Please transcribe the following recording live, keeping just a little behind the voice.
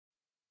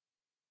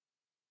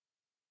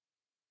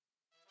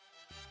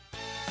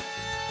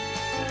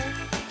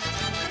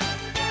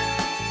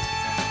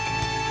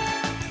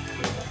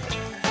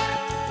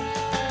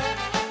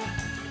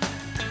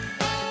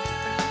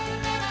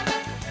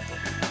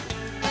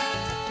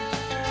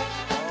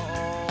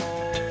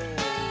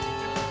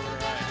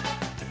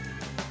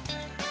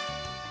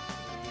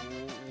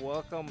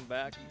welcome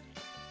back.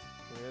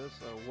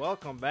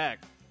 Welcome back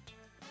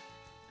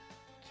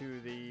to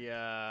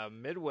the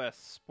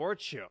Midwest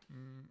Sports Show.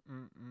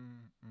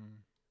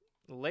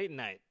 Late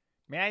night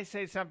May I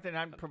say something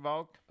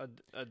unprovoked?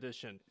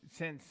 edition.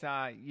 Since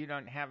you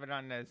don't have it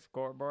on the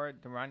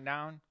scoreboard, the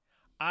rundown,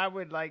 I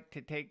would like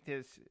to take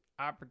this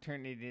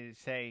opportunity to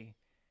say,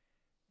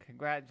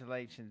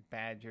 congratulations,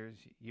 Badgers.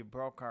 You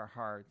broke our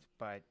hearts,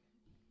 but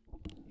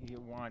you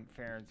won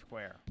fair and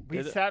square.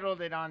 We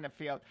settled it on the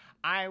field.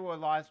 Iowa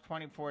lost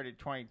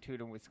 24-22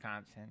 to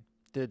Wisconsin.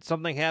 Did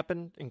something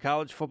happen in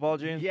college football,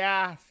 Gene?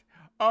 Yes.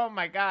 Oh,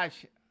 my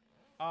gosh.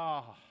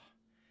 Oh.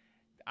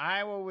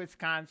 Iowa,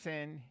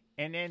 Wisconsin,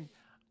 and then,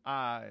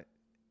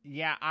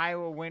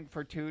 Iowa went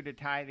for 2 to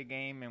tie the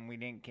game, and we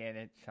didn't get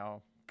it.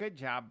 So, good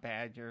job,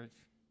 Badgers.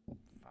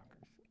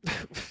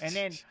 Fuckers. And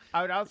then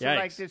I would also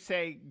like to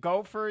say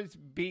Gophers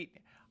beat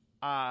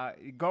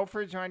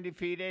Gophers are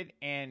undefeated,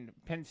 and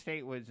Penn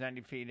State was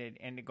undefeated,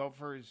 and the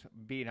Gophers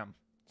beat them.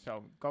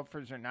 So,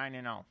 Gophers are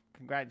 9-0.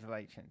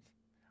 Congratulations.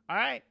 All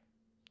right.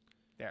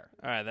 There.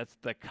 All right, that's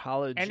the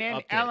college And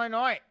then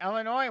update.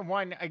 Illinois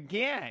won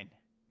again.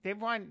 They've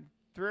won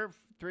three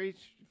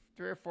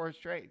or four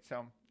straight.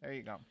 So there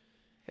you go.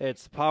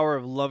 It's the power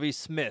of Lovie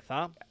Smith,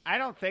 huh? I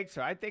don't think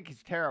so. I think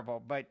he's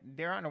terrible, but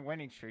they're on a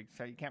winning streak,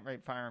 so you can't really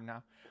fire him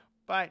now.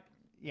 But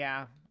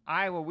yeah,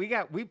 Iowa. We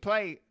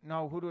play.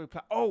 No, who do we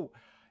play? Oh,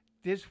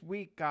 this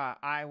week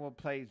Iowa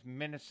plays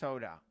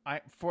Minnesota.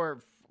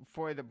 For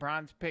the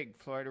Bronze Pig,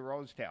 Florida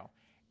Rosedale.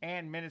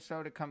 And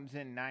Minnesota comes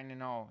in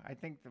 9-0. I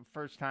think the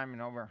first time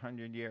in over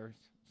 100 years.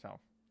 So,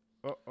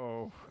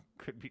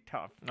 could be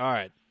tough. All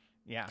right.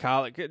 Yeah.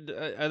 College.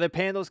 Are they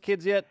paying those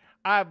kids yet?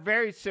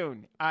 Very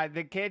soon.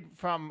 The kid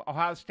from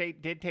Ohio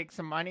State did take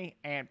some money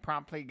and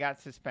promptly got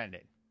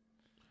suspended.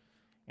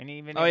 And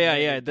even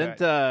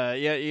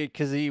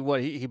because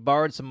he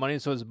borrowed some money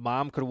so his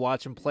mom could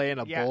watch him play in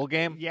a bowl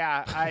game.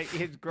 Yeah,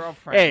 his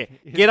girlfriend. Hey,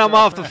 get him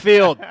off the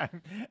field.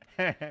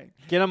 Get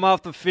him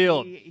off the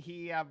field.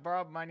 He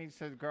borrowed money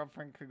so his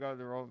girlfriend could go to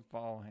the Rose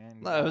Bowl.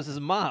 And no, it was his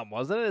mom.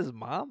 Wasn't it his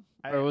mom?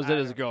 Or was it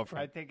his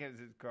girlfriend? I think it was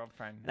his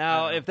girlfriend.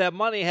 Now, if that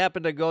money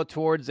happened to go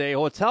towards a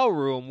hotel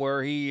room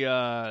where he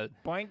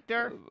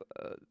Pointer?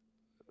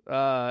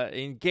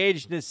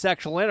 engaged in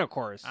sexual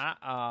intercourse,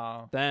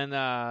 then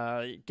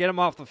get him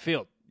off the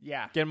field.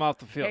 Yeah. Get him off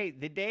the field. Hey,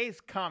 the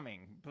day's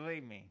coming.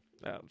 Believe me.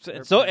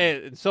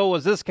 So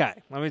was this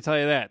guy. Let me tell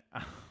you that.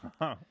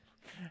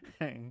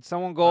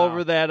 Someone go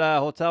over that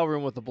hotel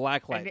room with the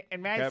black light.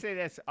 And may I say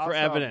this also for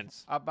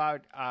evidence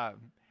about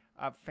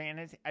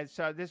fantasy?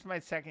 So this is my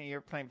second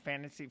year playing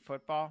fantasy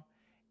football,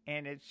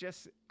 and it's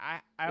just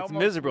it's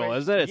miserable,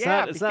 isn't it?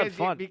 It's not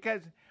fun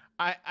because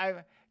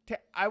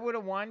I would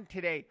have won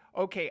today.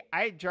 Okay,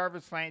 I had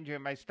Jarvis Landry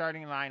in my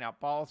starting lineup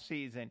all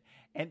season,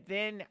 and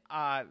then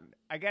I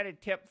got a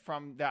tip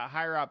from the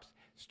higher ups: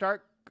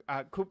 start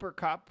Cooper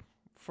Kupp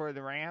for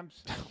the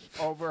Rams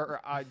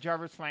over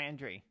Jarvis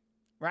Landry,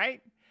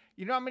 right?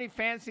 You know how many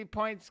fantasy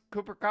points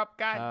Cooper Kupp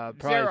got?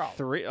 Probably 0.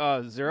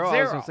 3. 0.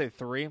 I was going to say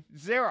 3.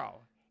 0.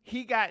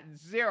 He got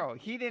 0.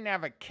 He didn't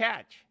have a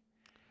catch.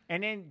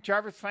 And then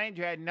Jarvis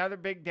Landry had another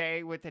big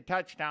day with a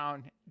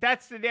touchdown.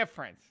 That's the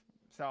difference.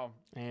 So.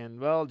 And,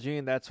 well,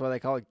 Gene, that's why they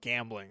call it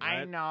gambling,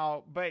 right? I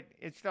know, but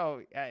it's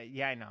still,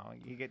 I know.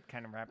 You get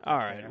kind of wrapped up. All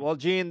right. Well,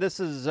 Gene, this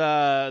is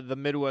the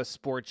Midwest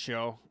Sports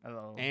Show.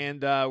 Hello.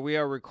 And we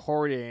are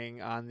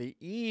recording on the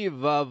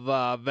eve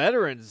of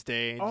Veterans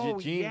Day. Oh,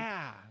 Gene,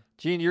 yeah.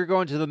 Gene, you're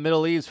going to the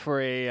Middle East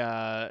for a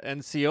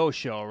NCO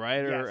show, right?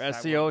 Or Yes,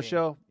 SCO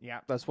show?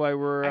 Yeah. That's why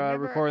we're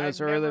recording this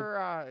early.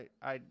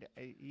 I've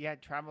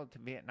traveled to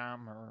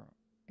Vietnam or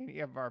any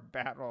of our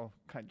battle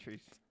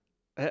countries.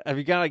 Have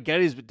you gone to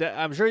Gettysburg?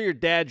 I'm sure your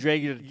dad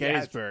dragged you to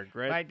Gettysburg,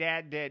 right? My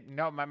dad did.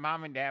 No, my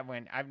mom and dad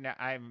went. I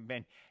haven't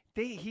been.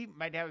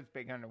 My dad was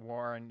big on the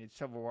war and the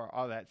Civil War,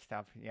 all that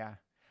stuff. Yeah.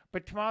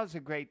 But tomorrow's a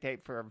great day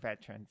for a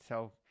veteran.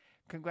 So,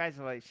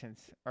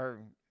 congratulations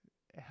or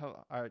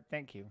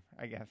thank you,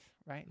 I guess.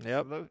 Right?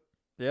 Yep. Salute.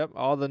 Yep.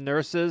 All the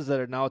nurses that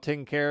are now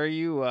taking care of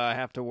you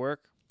have to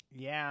work.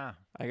 Yeah.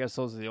 I guess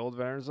those are the old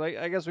veterans.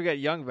 I guess we got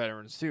young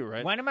veterans too,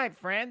 right? One of my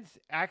friends,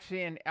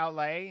 actually in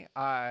L.A.,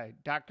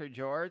 Dr.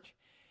 George,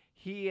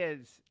 he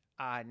is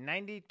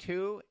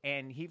 92,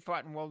 and he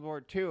fought in World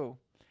War II,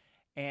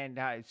 and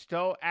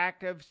still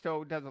active,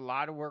 still does a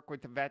lot of work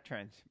with the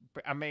veterans.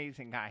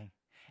 Amazing guy.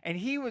 And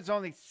he was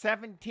only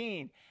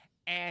 17,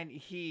 and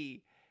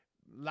he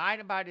lied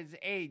about his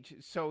age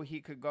so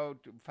he could go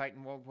to fight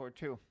in World War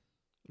II.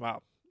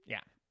 Wow. Yeah,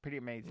 pretty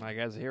amazing. My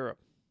guy's a hero.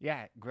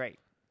 Yeah, great.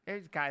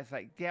 There's guys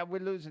like, we're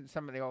losing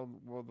some of the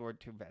old World War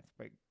II vets,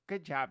 but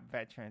good job,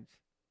 veterans.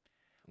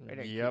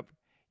 Yep.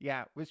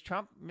 Yeah, was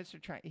Trump,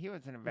 Mr. Trump, he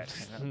wasn't a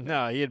veteran.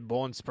 No, he had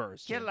bone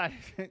spurs. He had a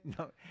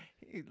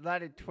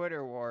lot of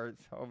Twitter wars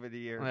over the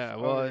years. Yeah,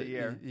 well,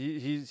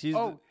 he's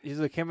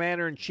the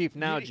commander-in-chief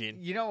now, Gene.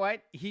 You know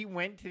what? He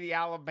went to the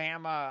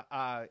Alabama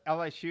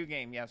LSU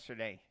game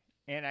yesterday.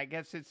 And I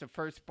guess it's the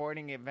first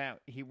sporting event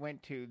he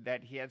went to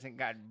that he hasn't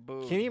gotten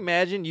booed. Can you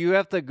imagine? You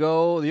have to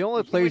go. The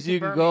only He place went to you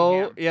can go,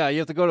 Birmingham. yeah, you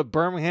have to go to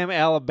Birmingham,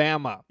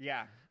 Alabama,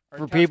 Yeah. Or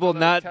for people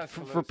not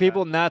Tuscaloosa. for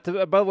people not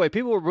to. By the way,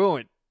 people were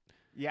ruined.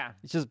 Yeah.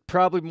 It's just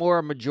probably more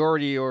a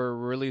majority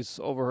or at least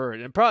overheard,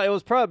 and probably it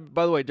was probably,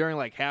 by the way, during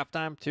like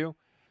halftime too,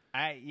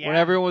 Yeah. when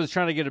everyone was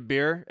trying to get a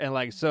beer, and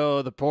like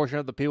so the portion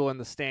of the people in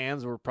the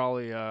stands were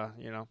probably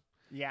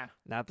Yeah.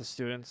 not the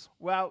students.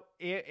 Well,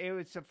 it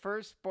was the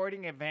first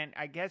sporting event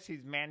I guess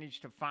he's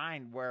managed to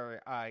find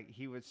where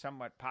he was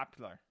somewhat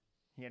popular.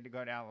 He had to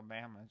go to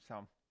Alabama,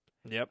 so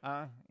Yep.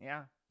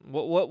 yeah.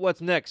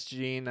 What's next,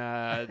 Gene?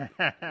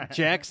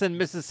 Jackson,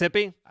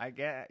 Mississippi. I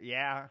guess,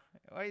 yeah.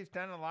 Well, he's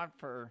done a lot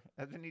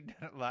hasn't he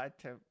done a lot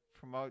to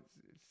promote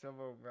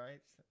civil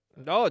rights?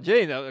 Oh,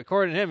 Gene,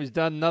 according to him, he's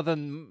done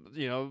nothing,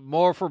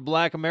 more for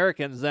Black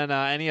Americans than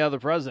any other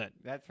president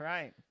That's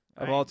right.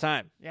 of all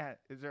time. Yeah.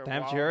 Is there a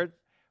Haven't wall? you heard?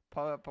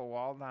 Pull up a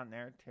wall down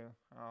there too.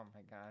 Oh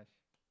my gosh.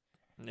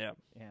 Yeah.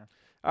 Yeah.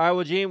 All right,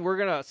 well, Gene, we're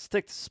gonna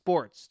stick to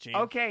sports, Gene.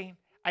 Okay.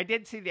 I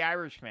did see The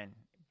Irishman.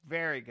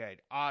 Very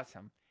good.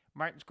 Awesome.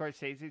 Martin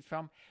Scorsese's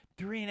film.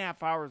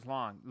 3.5 hours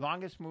long.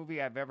 Longest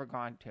movie I've ever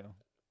gone to.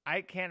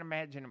 I can't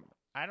imagine.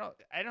 I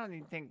don't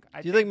even think.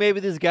 Do you think maybe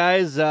these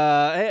guys?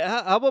 Hey,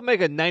 how about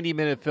make a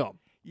 90-minute film?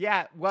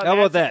 Yeah. Well, How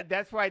about that?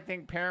 That's why I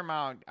think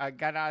Paramount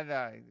got out of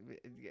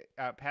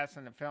the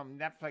passing the film.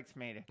 Netflix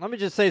made it. Let me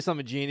just say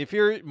something, Gene. If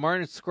you're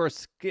Martin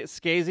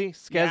Scorsese,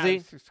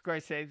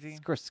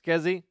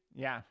 Scorsese.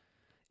 Yeah.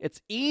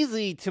 it's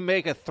easy to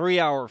make a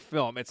 3-hour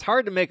film. It's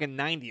hard to make a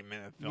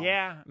 90-minute film.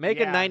 Yeah. Make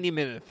yeah. a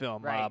 90-minute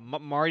film. Right.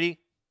 Marty.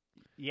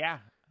 Yeah.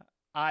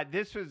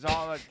 This was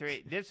all of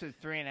three. This was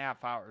 3.5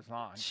 hours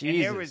long, and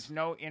Jesus. there was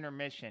no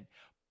intermission.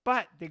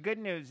 But the good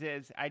news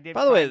is, I did.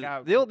 By the way, find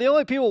out, the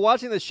only people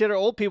watching this shit are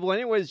old people,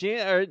 anyways. Gene,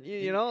 or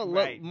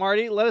Right.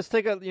 Marty, let us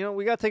take a.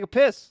 We got to take a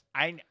piss.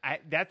 I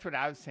that's what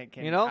I was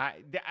thinking. You know?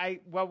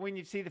 Well, when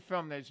you see the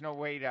film, there's no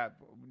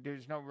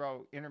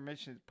real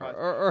intermissions.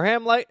 Or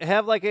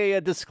have like a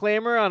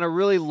disclaimer on a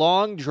really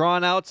long,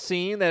 drawn out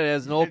scene that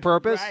has no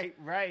purpose.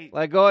 Right.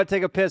 Like, go ahead,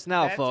 take a piss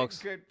now, That's folks.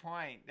 a good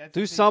point.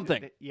 Do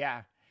something.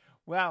 Yeah.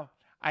 Well,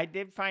 I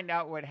did find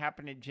out what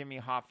happened to Jimmy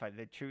Hoffa,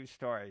 the true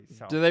story.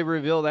 So Do they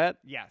reveal that?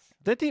 yes.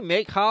 Didn't he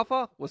make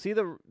Hoffa? Was he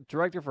the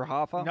director for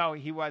Hoffa? No,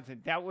 he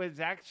wasn't. That was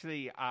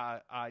actually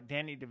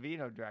Danny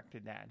DeVito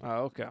directed that.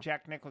 Oh, okay.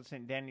 Jack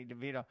Nicholson, Danny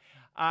DeVito.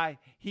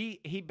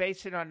 He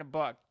based it on the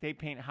book They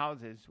Paint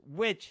Houses,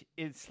 which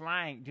is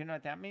slang. Do you know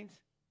what that means?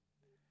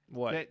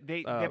 What? With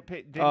name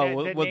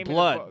blood.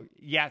 blood.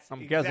 Yes,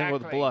 I'm guessing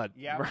with blood.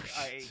 Yep. Right.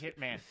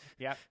 Hitman.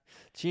 Yep.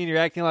 Gene, you're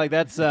acting like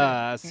that's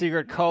a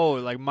secret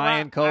code, like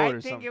Mayan code or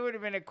I think something. it would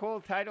have been a cool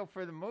title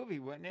for the movie,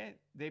 wouldn't it?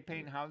 They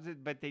Paint Houses,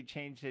 but they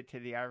changed it to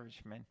The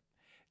Irishman.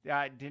 De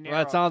Niro.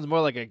 Well, that sounds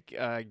more like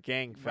a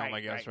gang film,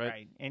 I guess,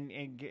 right? And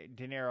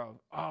De Niro.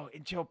 Oh,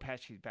 and Joe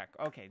Pesci's back.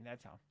 Okay,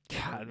 that's all.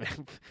 God,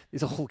 man,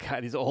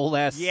 these old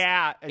ass,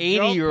 Yeah,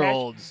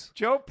 80-year-olds,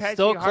 Joe Pesci,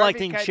 still Harvey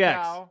collecting Keitel,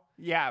 checks.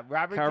 Yeah,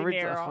 Robert De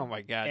Niro. Oh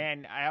my God!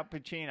 And Al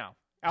Pacino.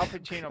 Al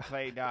Pacino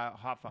played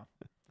Hoffa.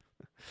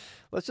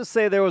 Let's just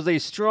say there was a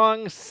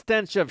strong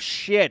stench of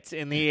shit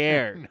in the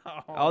air.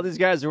 No. All these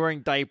guys are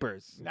wearing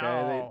diapers. Okay?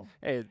 No.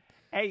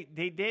 Hey,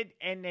 They did,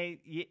 and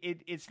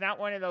it's not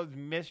one of those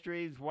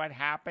mysteries. What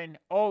happened?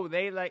 Oh,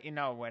 they let you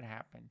know what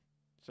happened.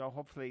 So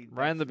hopefully,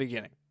 right in the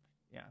beginning.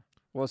 Yeah.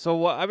 Well, so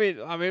what? I mean,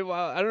 well,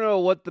 I don't know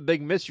what the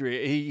big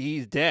mystery.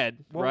 He's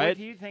dead, Well, right? what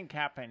do you think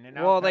happened? And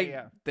Well, I'll tell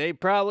you. they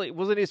probably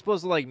wasn't he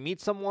supposed to like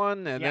meet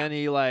someone, and Yeah. then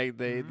he like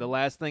the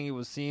last thing he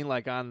was seen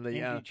like on the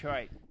in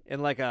Detroit. in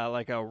like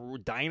a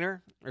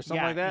diner or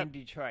something yeah, like that. in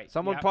Detroit.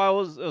 Someone Yep.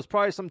 probably it was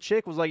probably some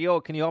chick was like, "Yo,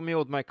 can you help me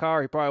with my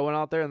car?" He probably went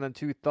out there, and then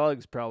two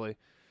thugs probably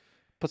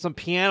put some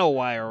piano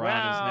wire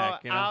around his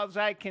neck. You know? All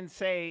I can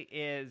say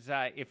is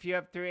if you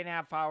have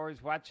 3.5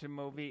 hours, watch the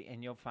movie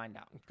and you'll find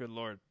out. Good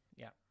Lord.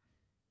 Yeah.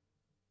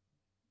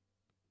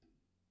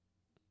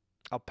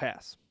 I'll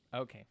pass.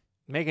 Okay.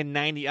 Make a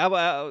 90.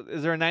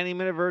 Is there a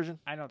 90-minute version?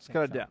 I don't Let's think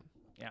cut so. it down.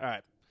 Yeah. All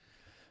right.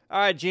 All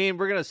right, Gene,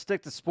 we're going to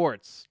stick to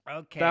sports.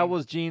 Okay. That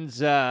was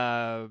Gene's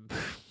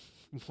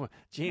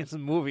Gene's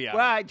movie hour.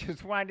 Well, I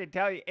just wanted to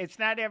tell you, it's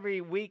not every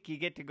week you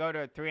get to go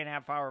to a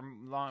 3.5 hour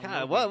long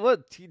God, movie.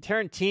 what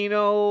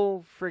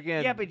Tarantino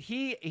freaking Yeah, but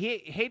he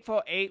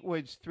Hateful Eight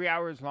was 3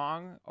 hours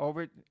long,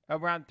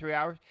 around 3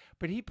 hours,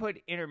 but he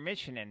put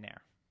intermission in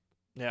there.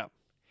 Yeah.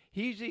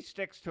 He usually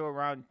sticks to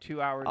around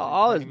 2 hours.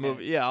 All and his 20 minutes.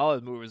 movies, all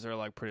his movies are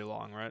like pretty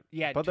long, right?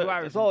 Yeah, but 2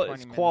 hours it's all and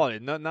 20 it's quality,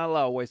 not a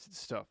lot of wasted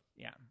stuff.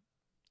 Yeah.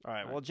 All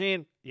right, Right. well,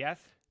 Gene, Yes.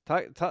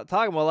 talking about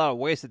a lot of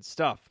wasted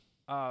stuff.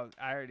 Oh,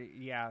 I already.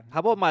 Yeah.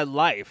 How about my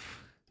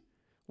life?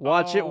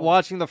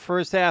 Watching the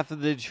first half of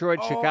the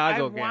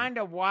Detroit-Chicago game. I wanted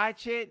to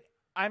watch it.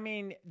 I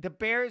mean, the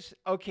Bears.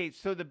 Okay,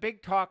 so the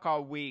big talk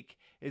all week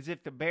is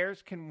if the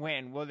Bears can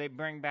win, will they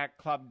bring back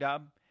Club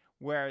Dub,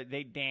 where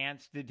they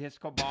dance the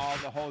disco ball,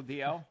 the whole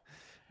deal?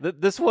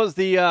 This was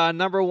the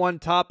number one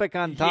topic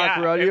on Talk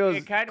Radio.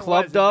 It kind of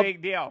Club was Dub. a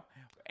big deal,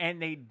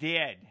 and they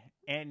did.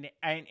 And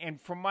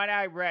from what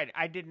I read,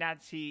 I did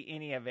not see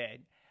any of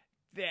it.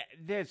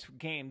 This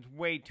game's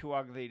way too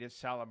ugly to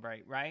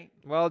celebrate, right?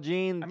 Well,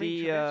 Gene, I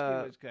mean,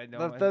 Trubisky was good,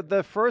 though.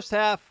 the first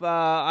half,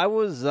 I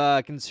was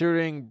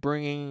considering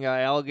bringing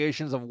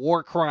allegations of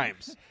war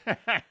crimes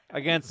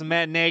against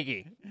Matt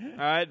Nagy. All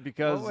right,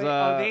 because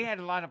they had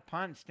a lot of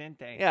punts, didn't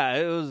they? Yeah,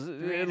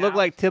 it looked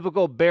like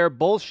typical Bear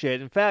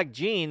bullshit. In fact,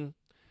 Gene,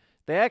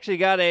 they actually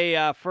got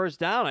a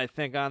first down, I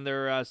think, on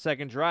their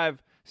second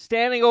drive.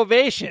 Standing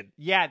ovation.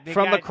 Yeah,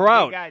 from the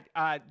crowd. They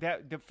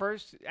got the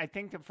first. I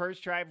think the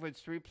first drive was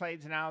 3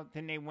 plays and out.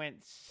 Then they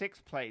went 6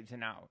 plays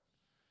and out,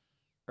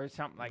 or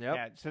something like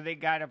that. So they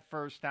got a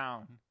first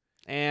down.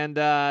 And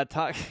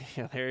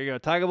there you go.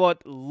 Talk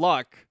about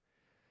luck.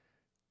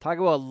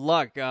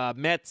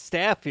 Matt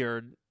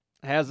Stafford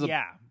has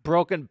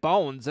broken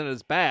bones in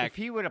his back. If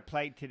he would have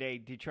played today,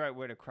 Detroit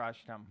would have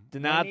crushed him.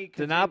 Did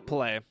not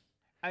play.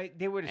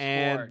 They would have scored. scored.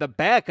 And the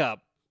backup.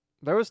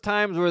 There was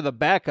times where the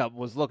backup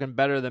was looking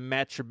better than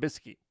Matt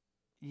Trubisky.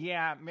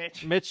 Yeah,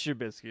 Mitch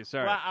Trubisky,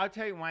 sorry. Well, I'll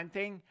tell you one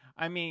thing.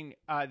 I mean,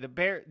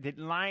 the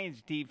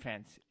Lions'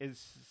 defense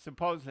is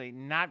supposedly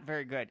not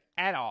very good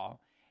at all,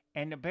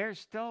 and the Bears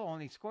still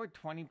only scored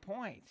 20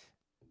 points.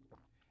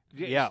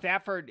 Yeah,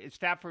 Stafford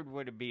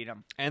would have beat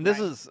them. And this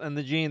is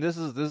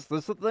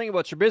the thing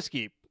about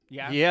Trubisky.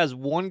 Yeah. He has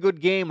one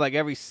good game like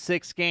every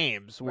 6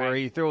 games where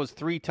he throws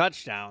 3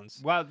 touchdowns.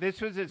 Well,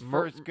 this was his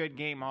first good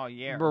game all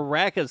year.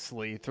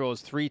 Miraculously, he throws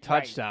 3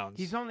 touchdowns.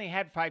 He's only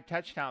had 5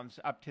 touchdowns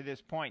up to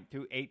this point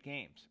through 8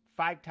 games.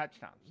 5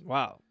 touchdowns.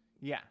 Wow.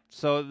 Yeah.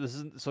 So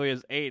he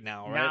has 8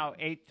 now, right? Now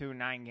 8 through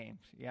 9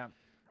 games. Yeah.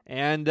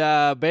 And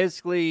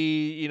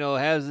basically,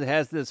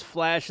 has this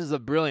flashes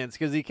of brilliance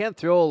because he can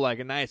throw like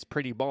a nice,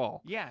 pretty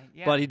ball. Yeah.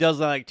 But he does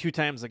that like 2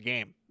 times a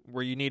game,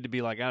 where you need to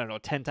be like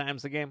 10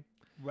 times a game.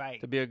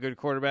 Right. To be a good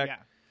quarterback. Yeah.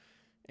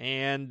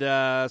 And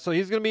so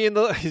he's gonna be in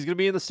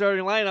the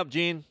starting lineup,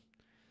 Gene.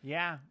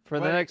 Yeah. For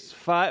the next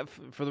 5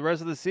 for the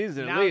rest of the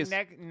season at least.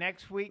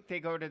 Next week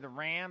they go to the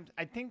Rams.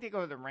 I think they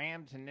go to the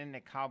Rams and then the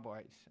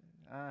Cowboys.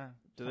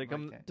 Do they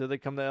come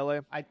to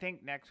LA? I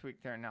think next week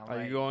they're in LA.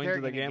 Are you going to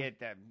the game? Get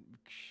that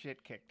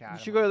shit kicked out. You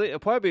should go. It'll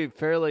probably be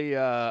fairly.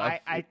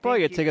 I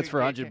probably get tickets for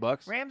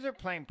 $100. Rams are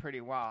playing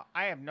pretty well.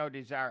 I have no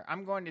desire.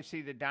 I'm going to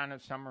see the Donna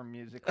Summer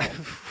musical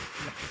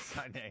next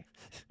Sunday.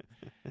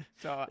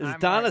 So is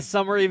Donna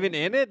Summer even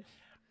in it?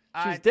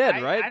 She's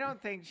dead, right? I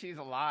don't think she's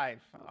alive.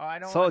 Oh, I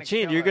don't. So,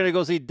 Gene, you're going to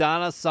go see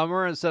Donna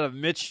Summer instead of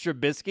Mitch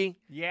Trubisky?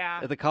 Yeah.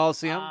 At the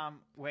Coliseum?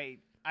 Wait,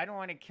 I don't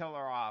want to kill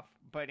her off,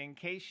 but in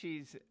case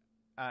she's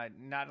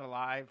not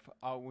alive,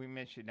 we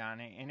miss you,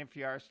 Donna. And if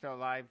you are still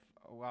alive,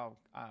 well,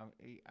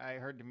 I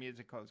heard the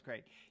musical is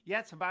great. Yeah,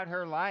 it's about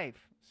her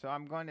life, so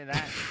I'm going to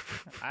that.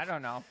 I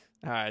don't know.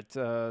 All right.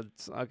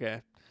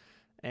 Okay.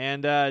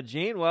 And,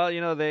 Gene,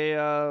 well,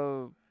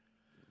 they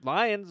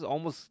Lions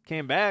almost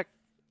came back.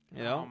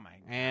 Oh my God.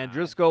 And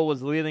Driscoll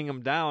was leading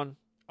them down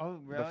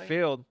the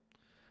field,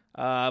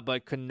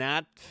 but could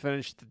not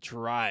finish the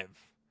drive.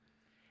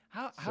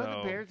 How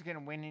are the Bears going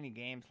to win any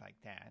games like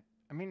that?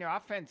 I mean, their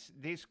offense,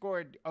 they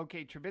scored,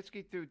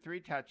 Trubisky threw 3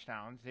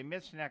 touchdowns. They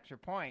missed an extra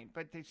point,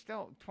 but they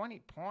still,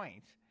 20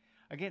 points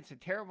against a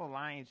terrible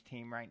Lions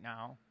team right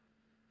now.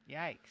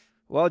 Yikes.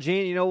 Well,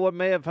 Gene, you know what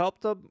may have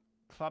helped them?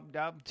 Club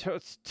dub?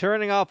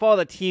 Turning off all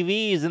the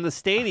TVs in the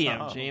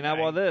stadium, Gene. How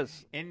about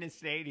this? In the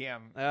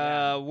stadium.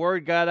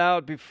 Word got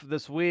out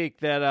this week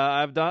that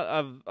I've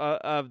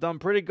done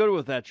pretty good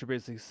with that.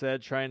 Trubisky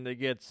said, trying to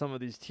get some of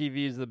these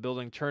TVs in the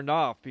building turned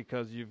off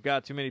because you've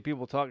got too many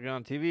people talking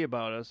on TV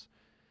about us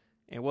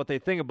and what they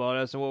think about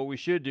us and what we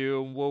should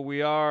do and what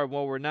we are and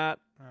what we're not.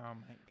 Oh my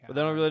God! But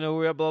they don't really know who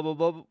we are. Blah blah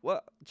blah.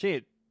 What,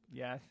 Gene?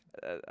 Yes.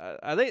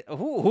 Are they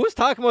who's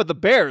talking about the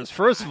Bears?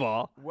 First of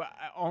all, well,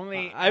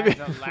 only as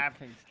a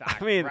laughing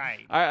stock. I mean,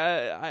 right.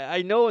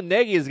 I know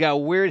Nagy's got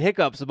weird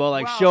hiccups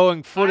about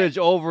showing footage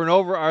over and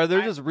over. Are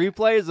there just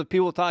replays of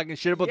people talking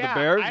shit about the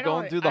Bears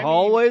going through the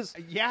hallways?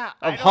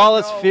 Of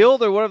Hollis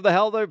Field or whatever the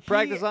hell they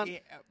practice on?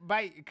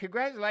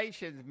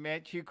 Congratulations,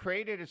 Mitch. You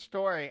created a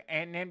story,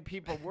 and then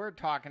people were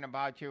talking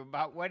about you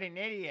about what an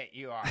idiot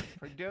you are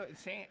for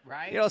saying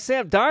right.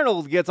 Sam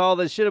Darnold gets all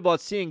this shit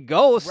about seeing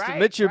ghosts. Right,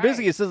 Mitch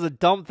Trubisky says a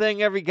dumb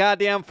thing every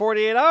goddamn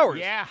 48 hours.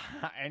 Yeah,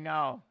 I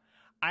know.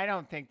 I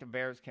don't think the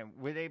Bears can.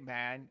 Were they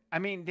bad? I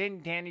mean,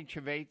 didn't Danny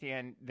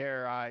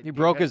Trevathan he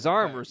broke his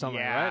arm or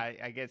something, right?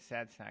 I guess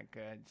that's not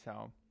good.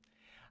 So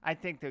I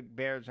think the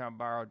Bears are on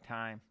borrowed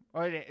time.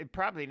 Or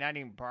probably not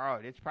even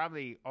borrowed. It's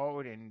probably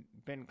owed and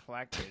been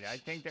collected. I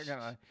think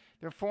they're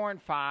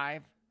 4-5.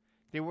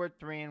 They were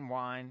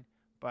 3-1.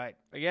 But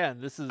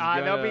again, this is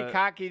they'll be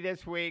cocky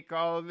this week.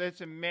 Oh,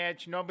 listen,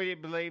 Mitch, nobody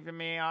believed in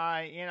me.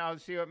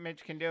 See what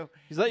Mitch can do.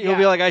 He'll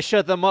be like, I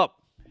shut them up.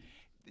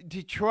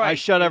 Detroit. I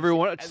shut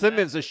everyone.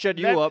 Simmons has shut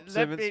you up.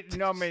 Simmons.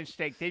 No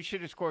mistake. They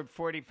should have scored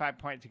 45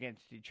 points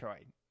against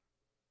Detroit.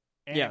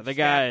 And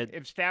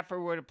if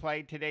Stafford would have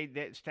played today,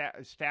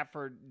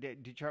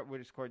 Detroit would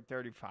have scored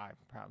 35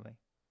 probably.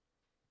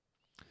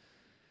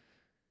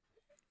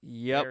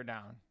 Yep. They're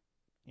down.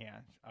 Yeah,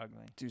 it's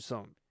ugly. Do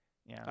something.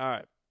 Yeah. All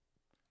right.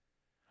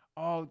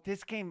 Oh,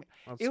 this game.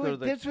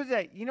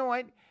 You know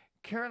what?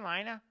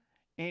 Carolina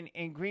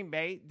in Green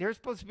Bay. They're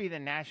supposed to be the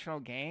national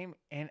game,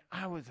 and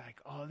I was like,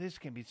 "Oh, this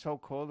can be so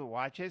cool to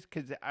watch this,"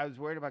 because I was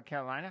worried about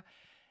Carolina.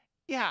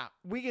 Yeah,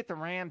 we get the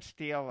Rams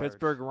Steelers.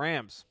 Pittsburgh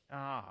Rams.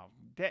 Oh,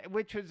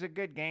 which was a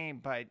good game,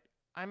 but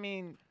I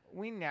mean,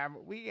 we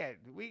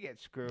get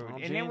screwed, Oh,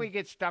 and Gene. then we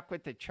get stuck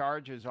with the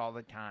Chargers all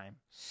the time.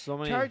 So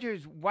many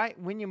Chargers. Why?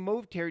 When you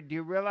moved here, do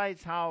you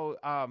realize how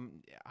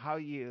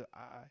you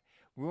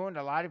ruined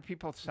a lot of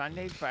people's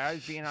Sundays by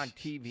always being on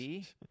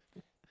TV?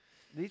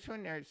 At least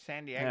when they're in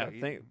San Yeah,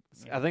 Diego.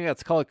 I think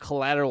that's called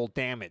collateral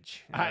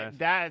damage.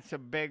 That's a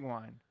big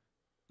one.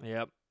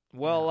 Yep.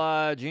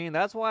 Well, Gene,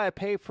 that's why I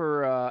pay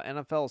for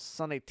NFL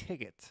Sunday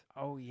Ticket,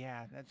 Oh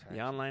yeah, that's right.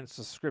 the online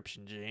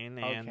subscription, Gene,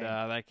 and Okay.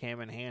 that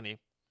came in handy.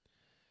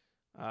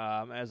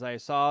 As I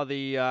saw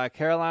the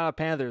Carolina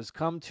Panthers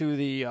come to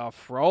the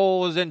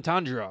frozen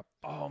tundra.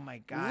 Oh my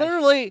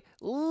gosh.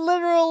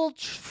 Literal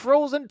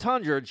frozen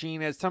tundra,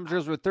 Gene, as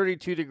temperatures were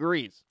 32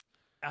 degrees.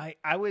 I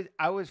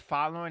was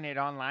following it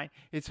online.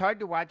 It's hard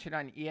to watch it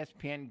on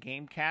ESPN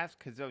Gamecast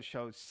because they'll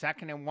show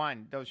 2nd and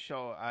 1. They'll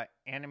show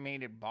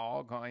animated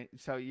ball going.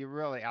 So you're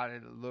really out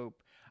of the loop.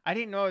 I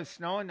didn't know it was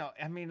snowing though.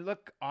 I mean,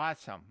 look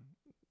awesome.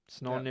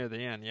 Snowing near the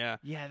end, yeah.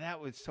 Yeah, that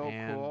was so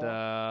And cool.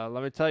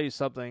 let me tell you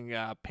something,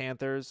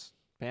 Panthers.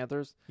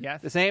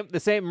 Yes. This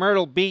ain't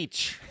Myrtle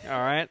Beach, all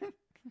right?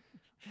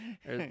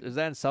 Is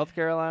that in South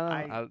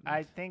Carolina?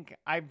 I think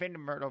I've been to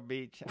Myrtle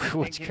Beach. I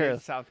What's think it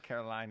is South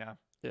Carolina.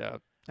 Yeah.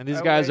 And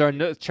these guys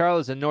wait. are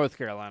Charlotte's in North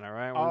Carolina,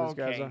 right? Where Oh, these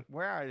guys okay. are?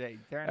 Where are they?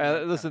 They're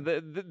in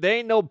Listen, they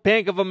ain't no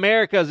Bank of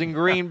America's in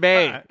Green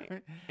Bay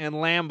and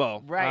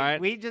Lambeau. Right. All right?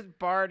 We just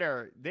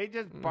barter. They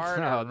just barter.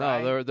 No,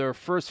 right? they're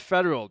First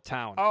Federal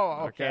town.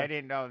 Oh, okay. I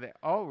didn't know that.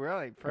 Oh,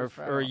 really?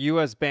 Or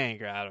U.S.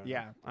 Bank. I don't know.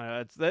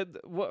 Yeah. It's that.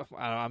 I don't know,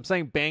 I'm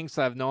saying banks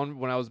I've known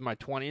when I was in my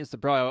 20s. They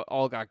probably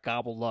all got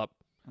gobbled up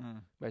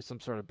by some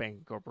sort of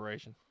banking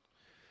corporation.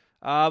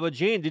 But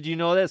Gene, did you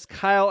know this?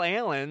 Kyle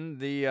Allen,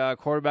 the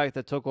quarterback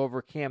that took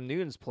over Cam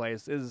Newton's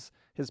place,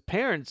 his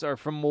parents are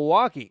from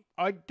Milwaukee,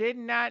 I did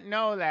not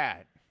know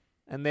that.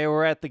 and they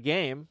were at the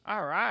game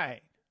All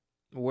right.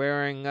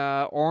 wearing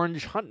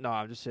orange hunt. No,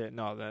 I'm just saying.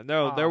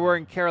 No, they're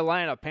wearing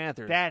Carolina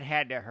Panthers. That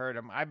had to hurt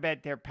them. I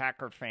bet they're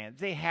Packer fans.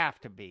 They have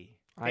to be.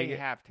 They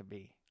have to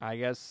be. I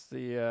guess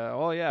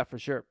oh yeah, for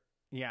sure.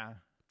 Yeah.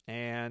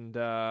 And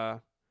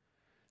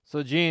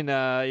so Gene,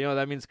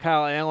 that means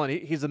Kyle Allen.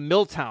 He's a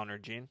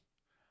Milltowner, Gene.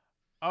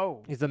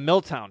 Oh. He's a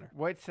Milltowner.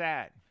 What's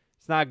that?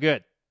 It's not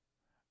good.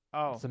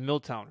 Oh. It's a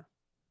Milltowner.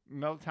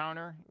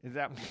 Milltowner? Is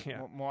that Yeah.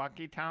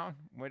 Milwaukee town?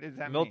 What does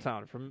that mean?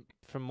 Milltowner from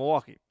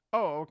Milwaukee.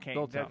 Oh, okay.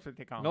 Milltown. That's what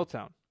they call it.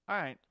 Milltown. All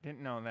right.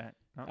 Didn't know that.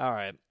 No. All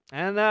right.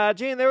 And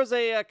Gene, there was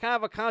a kind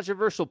of a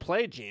controversial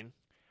play, Gene.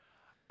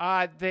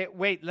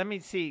 Wait, let me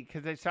see,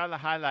 because I saw the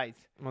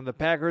highlights. When the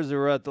Packers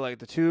were at the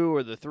 2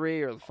 or the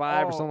 3 or the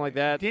 5 or something like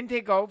that. Didn't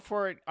they go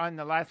for it on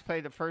the last play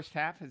of the first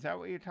half? Is that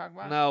what you're talking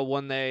about? No,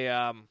 when they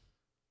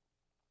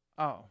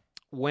Oh.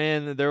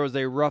 when there was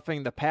a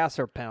roughing the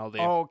passer penalty.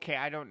 Oh, okay.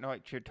 I don't know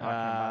what you're talking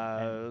about.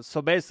 then.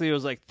 So basically, it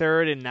was like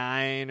 3rd and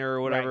 9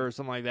 or whatever, Right.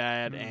 something like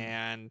that.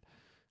 Mhm.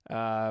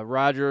 And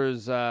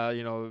Rodgers,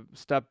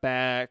 stepped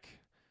back,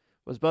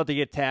 was about to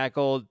get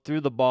tackled,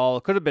 threw the ball.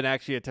 It could have been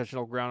actually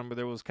intentional grounding, but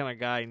there was kind of a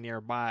guy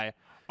nearby.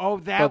 Oh,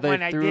 But that they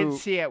one I threw- did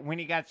see it when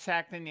he got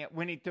sacked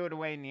when he threw it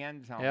away in the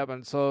end zone. Yep,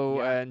 and so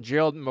Yeah. and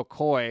Gerald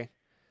McCoy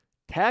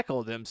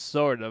tackled him,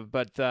 sort of,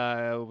 but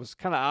it was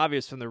kind of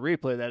obvious from the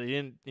replay that he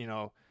didn't,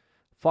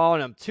 fall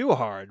on him too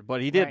hard, but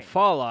he did Right.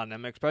 fall on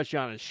him, especially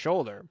on his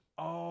shoulder.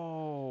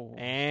 Oh.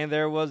 And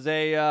there was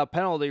a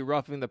penalty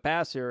roughing the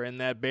passer, and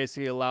that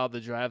basically allowed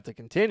the drive to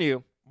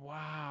continue.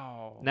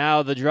 Wow.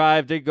 Now, the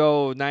drive did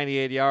go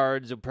 98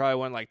 yards. It probably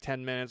went like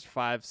 10 minutes,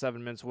 5,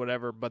 7 minutes,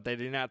 whatever, but they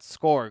did not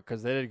score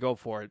because they did go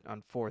for it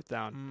on 4th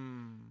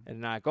down and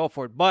not go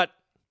for it. But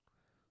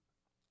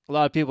a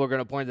lot of people are going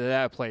to point to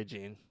that play,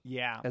 Gene,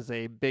 Yeah. as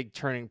a big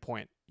turning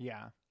point.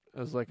 Yeah. It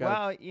was like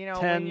Well, a when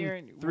 10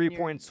 you're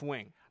three-point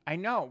swing. I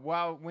know.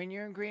 Well, when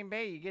you're in Green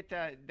Bay, you get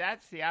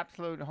that's the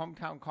absolute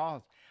hometown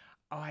calls.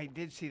 Oh, I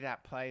did see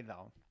that play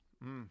though.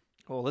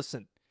 Well,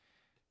 listen,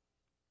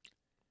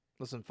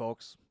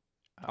 folks.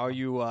 Are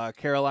you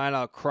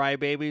Carolina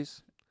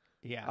crybabies?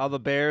 Yeah. All the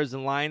Bears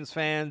and Lions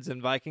fans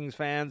and Vikings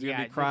fans going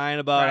to be just crying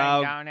about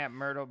crying down at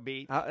Myrtle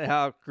Beach.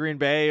 how Green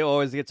Bay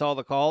always gets all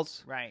the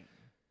calls? Right.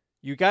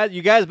 You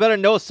guys better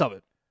know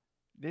something.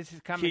 This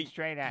is coming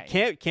straight at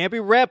You can't be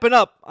wrapping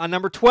up on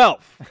number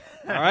 12.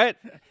 All right?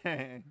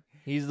 you.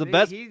 He's the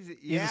best. He's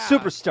He's a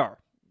superstar.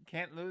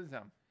 Can't lose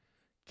him.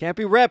 Can't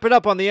be wrapping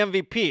up on the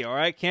MVP, all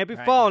right? Can't be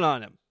Right. falling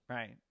on him.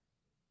 Right.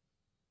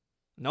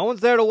 No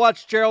one's there to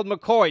watch Gerald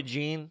McCoy,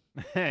 Gene.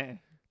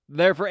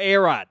 There for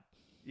A-Rod.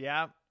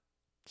 Yeah.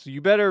 So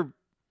you better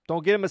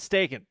don't get him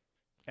mistaken.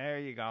 There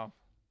you go. All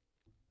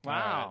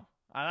Wow.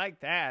 I like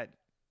that.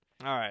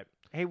 All right.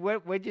 Hey,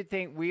 what'd you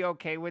think? We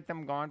okay with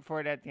them going for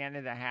it at the end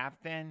of the half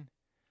then?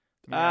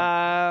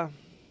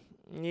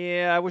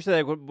 Yeah, I wish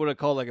they would have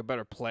called like a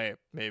better play,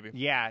 maybe.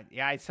 Yeah,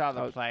 I saw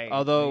the play.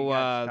 Although He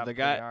got stuffed the for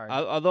guy, yards.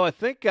 although I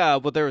think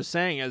what they were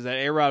saying is that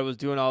A-Rod was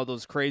doing all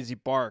those crazy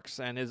barks,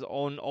 and his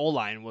own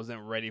O-line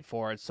wasn't ready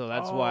for it, so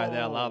that's why they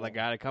allowed the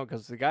guy to come,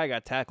 because the guy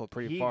got tackled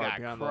pretty He far got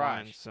beyond the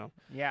line. crushed. So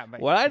Yeah, but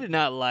what I did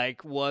not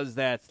like was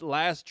that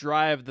last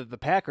drive that the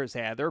Packers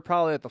had. They were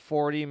probably at the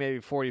 40, maybe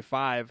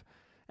 45.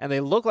 And they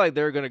looked like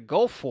they were going to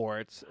go for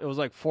it. It was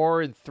like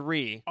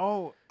 4-3.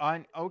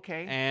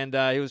 Okay. And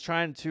he was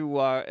trying to,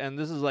 and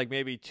this is like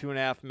maybe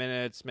 2.5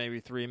 minutes,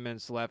 maybe 3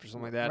 minutes left or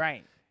something like that.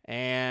 Right.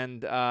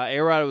 And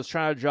A-Rod was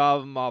trying to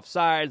draw him off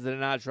sides. They did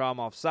not draw him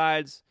off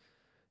sides.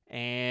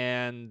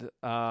 And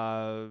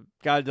got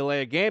a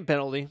delay of game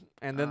penalty.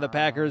 And then the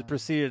Packers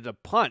proceeded to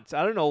punt.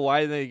 I don't know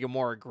why they get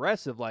more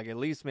aggressive, like at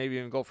least maybe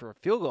even go for a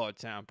field goal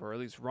attempt or at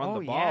least run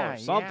the ball or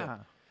something. Yeah.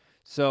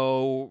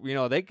 So,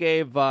 they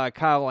gave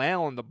Kyle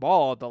Allen the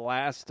ball at the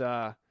last,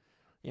 couple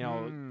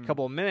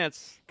of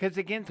minutes. Because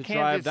against to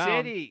drive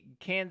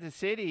Kansas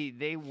City,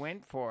 they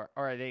went for it.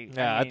 Or they.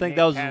 Yeah, I mean, think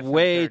they that was passed on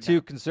way third too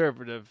down.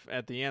 conservative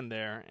at the end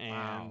there.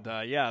 And,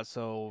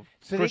 so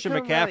So they Christian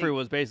couldn't McCaffrey really-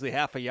 was basically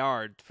half a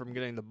yard from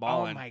getting the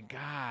ball Oh in. my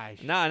gosh.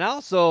 Now, and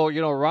also,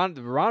 Ron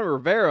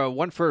Rivera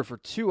went for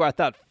 2, I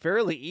thought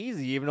fairly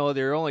easy, even though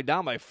they were only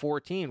down by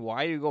 14.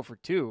 Why do you go for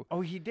 2?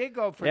 Oh, he did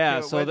go for Yeah,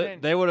 two. so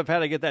Wasn't- they would have had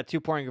to get that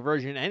 2-point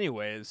conversion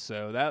anyways.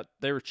 So that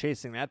they were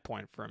chasing that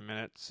point for a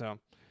minute. So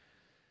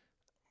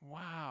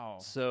Wow.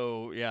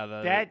 yeah,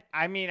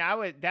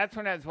 That's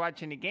when I was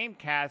watching the game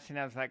cast, and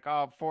I was like,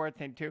 oh, 4th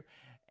and 2,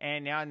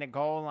 and on the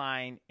goal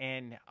line,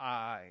 and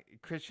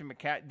Christian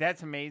McCaffrey.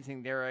 That's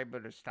amazing. They were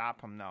able to stop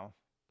him though.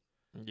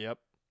 Yep.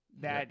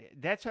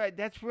 That's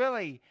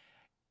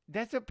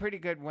a pretty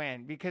good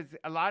win, because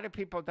a lot of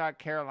people thought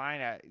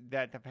Carolina,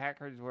 that the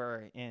Packers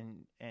were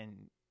in.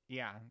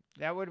 Yeah,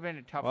 that would have been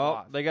a tough Well,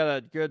 loss. they got a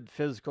good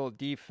physical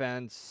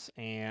defense,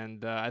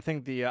 and I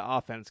think the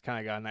offense kind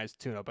of got a nice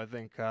tune-up. I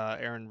think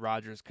Aaron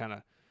Rodgers kind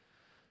of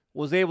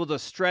was able to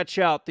stretch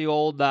out the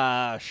old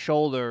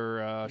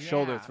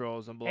shoulder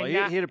throws and blow. He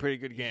had a pretty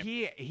good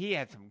game. He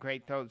had some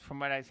great throws from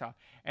what I saw.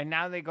 And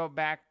now they go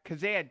back, because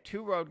they had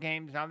 2 road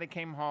games. Now they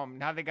came home.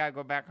 Now they got to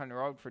go back on the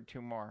road for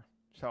 2 more.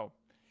 So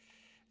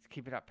let's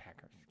keep it up,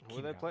 Packers. Who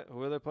do they play?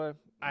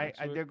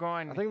 They're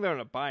going. I think they're on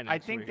a bye next I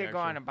think week, they're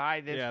going on a bye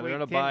this week. Yeah, they're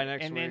on a bye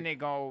next and week. then they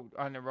go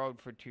on the road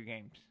for 2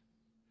 games.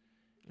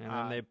 And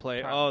then they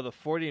play, probably. the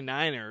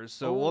 49ers.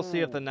 So we'll see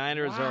if the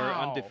Niners are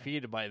wow.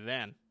 undefeated by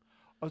then.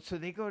 Oh, so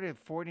they go to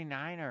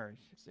 49ers.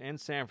 In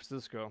San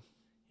Francisco.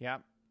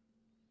 Yep.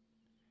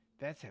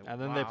 That's it.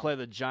 And then they play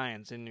the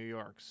Giants in New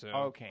York. So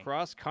Okay.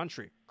 Cross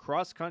country.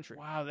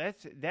 Wow,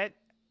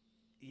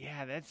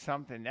 yeah, that's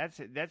something. That's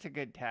a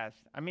good test.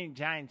 I mean,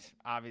 Giants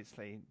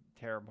obviously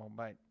terrible,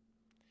 but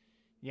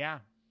yeah.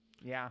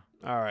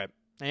 All right.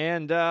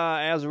 And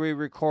as we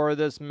record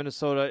this,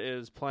 Minnesota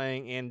is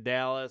playing in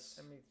Dallas.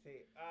 Let me see.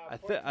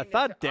 I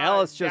thought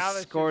Dallas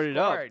just scored it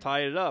up,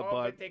 tied it up,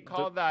 but they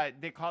called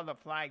the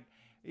flag.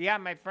 Yeah,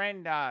 my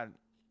friend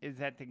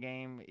is at the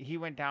game. He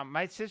went down.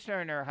 My sister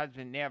and her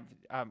husband, they have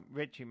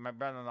Richie, my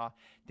brother-in-law.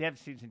 They have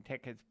season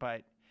tickets,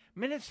 but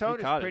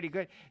Minnesota's pretty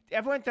good.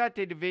 Everyone thought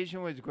the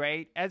division was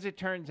great. As it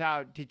turns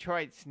out,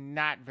 Detroit's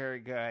not very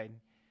good.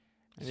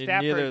 Neither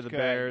Stafford's the good,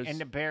 Bears. and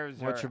the Bears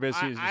Well, are.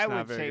 Trubisky is just I not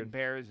would very say good.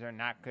 Bears are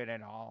not good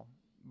at all,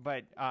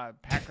 but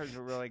Packers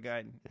are really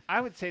good. I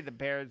would say the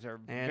Bears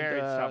are And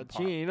very subpar.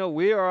 gee,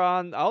 we are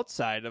on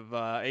outside of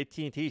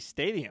AT&T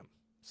Stadium,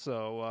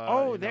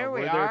 so there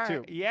we we're are. there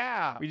too.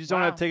 Yeah, We just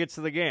don't have tickets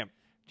to the game.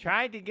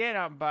 Tried to get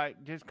them,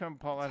 but just couldn't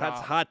pull it That's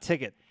off. hot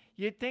ticket.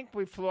 You'd think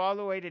we flew all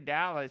the way to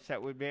Dallas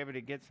that we'd be able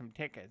to get some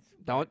tickets.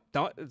 Don't.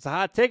 It's a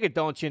hot ticket,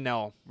 don't you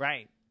know?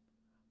 Right.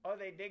 Oh,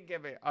 they did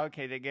give it.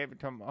 Okay, they gave it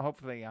to him.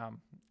 Hopefully,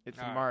 it's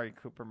All right. Amari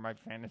Cooper, my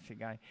fantasy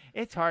guy.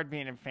 It's hard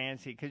being in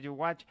fantasy because you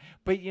watch.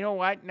 But you know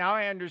what? Now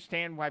I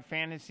understand why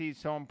fantasy is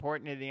so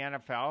important to the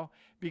NFL,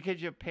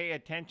 because you pay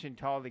attention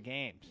to all the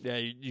games. Yeah,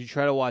 you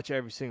try to watch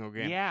every single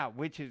game. Yeah,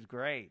 which is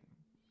great.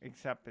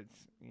 Except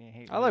you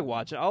hate I like losing.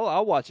 watching.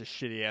 I'll watch a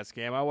shitty ass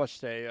game. I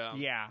watched a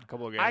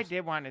couple of games. I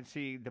did want to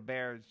see the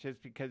Bears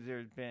just because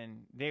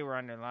they were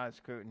under a lot of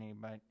scrutiny,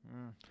 but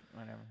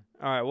whatever.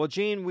 All right. Well,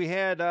 Gene, we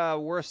had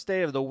worst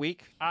state of the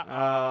week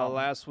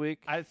last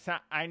week.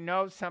 I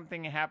know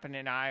something happened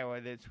in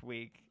Iowa this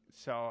week,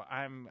 so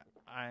I'm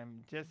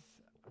just.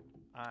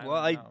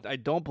 I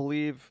don't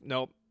believe.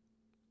 Nope.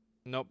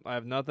 I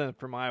have nothing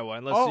from Iowa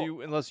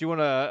unless you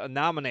want to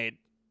nominate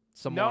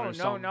someone or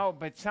something. No.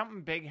 But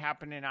something big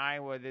happened in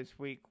Iowa this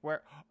week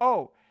where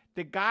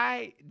the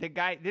guy.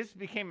 This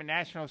became a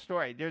national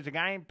story. There's a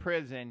guy in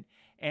prison,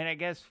 and I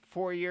guess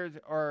 4 years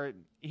or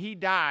he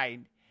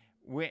died.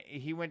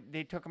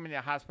 They took him into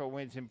the hospital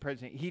when he was in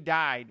prison. He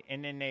died,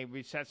 and then they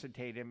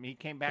resuscitated him. He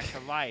came back to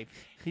life.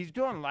 He's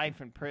doing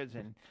life in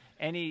prison,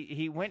 and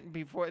he went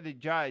before the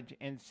judge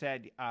and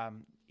said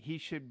he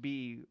should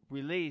be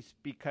released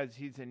because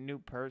he's a new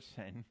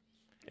person.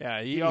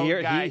 Yeah, The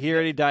old guy he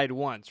already died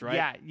once,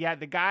 right? Yeah.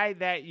 The guy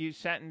that you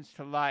sentenced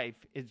to life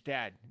is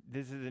dead.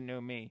 This is a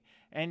new me.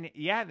 And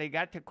yeah, they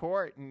got to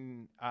court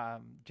and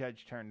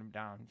judge turned him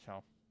down.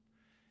 So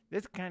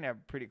this is kind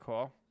of pretty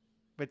cool.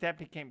 But that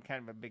became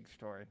kind of a big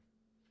story.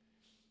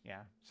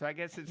 Yeah. So I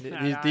guess it's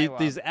not Iowa.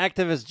 These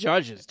activist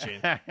judges,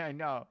 Gene. I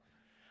know.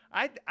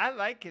 I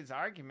like his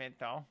argument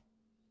though.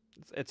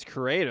 It's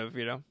creative,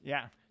 you know.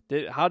 Yeah.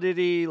 How did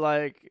he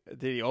did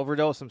he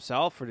overdose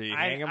himself or did he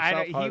hang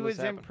himself? He was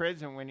in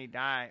prison when he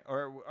died,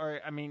 or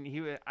I mean, he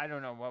was. I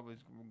don't know what was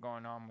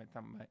going on with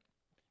him, but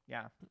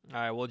yeah. All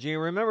right. Well, Gene,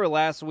 remember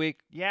last week?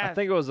 Yeah. I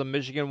think it was a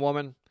Michigan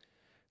woman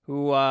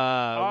who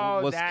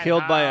was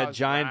killed by a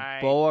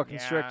giant boa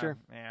constrictor.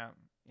 Yeah.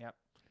 Yep.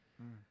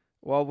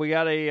 Well, we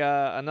got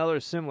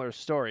another similar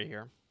story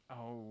here.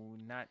 Oh,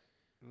 not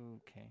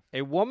okay.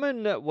 A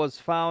woman that was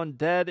found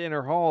dead in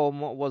her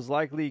home was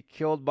likely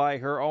killed by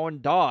her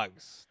own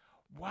dogs.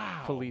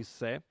 Wow. Police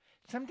say.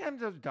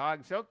 Sometimes those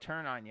dogs, they'll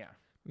turn on you.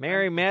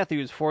 Mary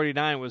Matthews,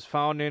 49, was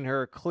found in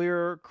her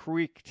Clear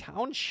Creek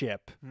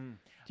Township.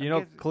 Do you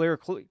know Clear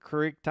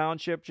Creek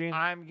Township, Gene?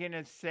 I'm going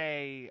to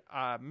say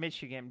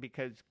Michigan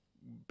because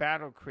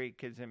Battle Creek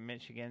is in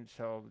Michigan,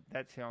 so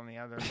that's the only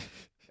other.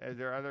 Are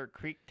there other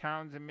creek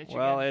towns in Michigan?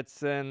 Well,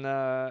 it's in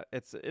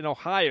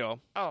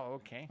Ohio. Oh,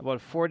 okay. About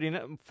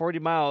 40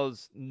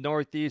 miles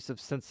northeast of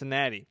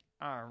Cincinnati.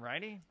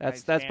 Alrighty.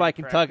 That's by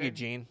Kentucky,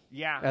 Gene.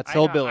 Yeah. That's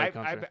hillbilly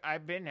country.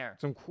 I've been there.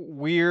 Some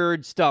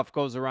weird stuff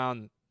goes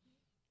around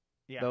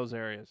those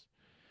areas.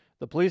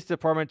 The police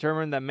department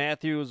determined that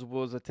Matthews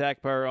was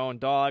attacked by her own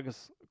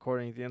dogs,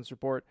 according to the incident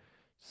report.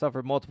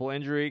 Suffered multiple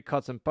injury,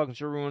 cuts and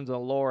puncture wounds on the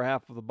lower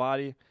half of the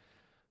body.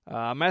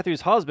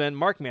 Matthews' husband,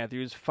 Mark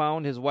Matthews,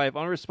 found his wife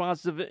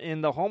unresponsive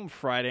in the home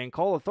Friday and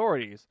called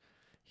authorities.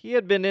 He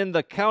had been in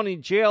the county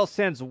jail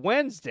since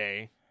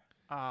Wednesday.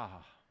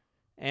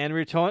 And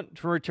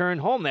returned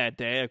home that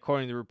day,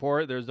 according to the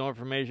report. There's no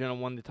information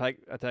on when the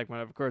attack might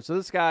have occurred. So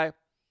this guy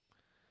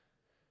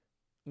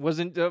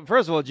wasn't.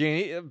 First of all,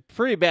 Gene,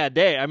 pretty bad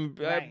day. I mean,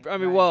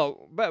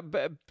 well,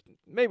 but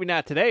maybe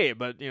not today,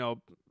 but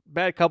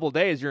bad couple of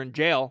days. You're in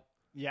jail.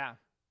 Yeah.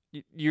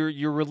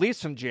 You're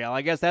released from jail.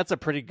 I guess that's a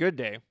pretty good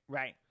day.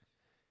 Right.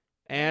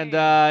 And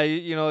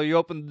you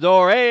open the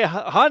door. Hey,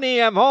 honey,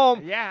 I'm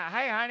home. Yeah.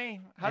 Hi, honey.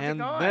 How's it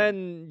going? And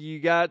then you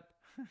got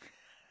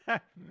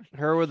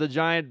her with a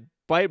giant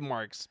bite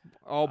marks,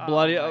 all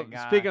bloody.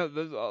 Speaking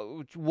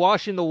of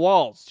washing the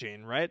walls,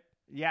 Gene, right?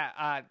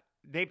 Yeah,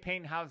 they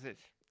paint houses.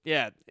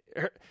 Yeah,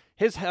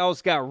 his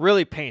house got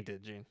really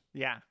painted, Gene.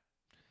 Yeah.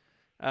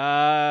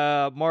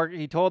 Mark,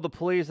 he told the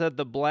police that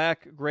the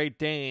black Great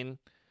Dane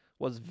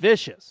was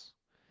vicious.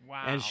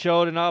 Wow. And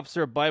showed an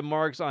officer bite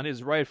marks on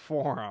his right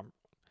forearm.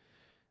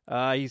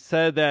 He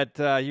said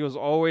that he was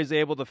always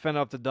able to fend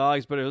off the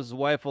dogs, but it was his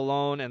wife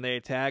alone, and they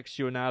attacked.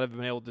 She would not have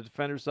been able to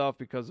defend herself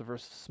because of her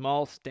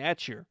small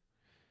stature.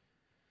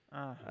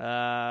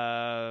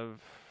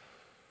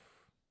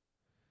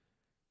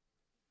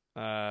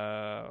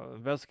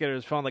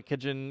 Investigators found the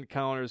kitchen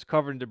counters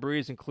covered in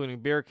debris,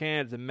 including beer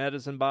cans and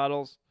medicine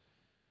bottles.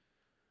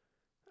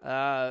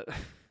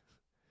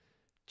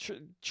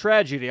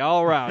 Tragedy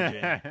all around,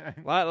 Jane.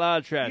 lot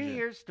of tragedy. You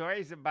hear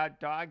stories about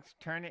dogs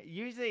turning.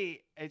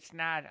 Usually, it's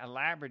not a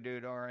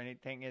Labradoodle or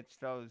anything. It's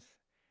those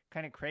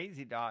kind of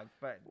crazy dogs.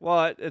 But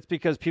it's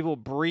because people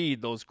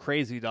breed those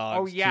crazy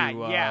dogs.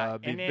 To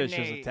be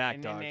vicious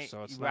attack dogs.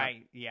 So it's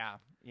right. Yeah.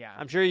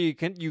 I'm sure you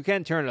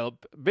can turn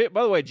it.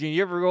 By the way, Gene,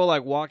 you ever go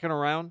like walking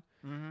around?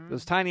 Mm-hmm.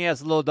 Those tiny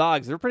ass little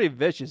dogs, they're pretty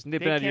vicious.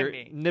 Nip at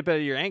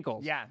your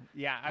ankles.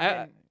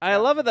 Yeah. I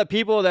love it that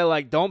people that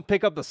like don't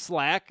pick up the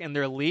slack in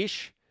their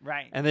leash.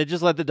 Right. And they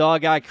just let the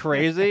dog out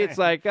crazy. It's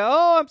like,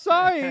 oh, I'm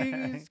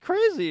sorry. He's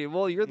crazy.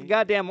 Well, you're the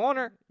goddamn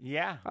owner.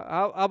 Yeah.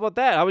 How about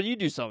that? How about you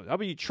do something? How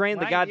about you train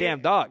the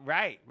goddamn dog?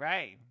 Right.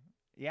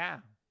 Yeah.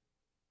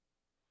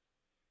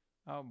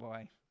 Oh,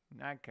 boy.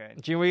 Not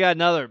good. Gene, we got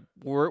another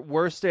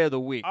worst day of the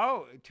week.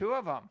 Oh, two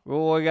of them.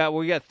 Well,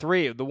 we got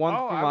three. The one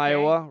from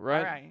Iowa, right?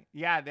 All right.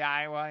 Yeah, the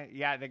Iowa.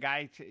 Yeah, the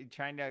guy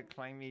trying to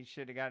claim he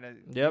should have got a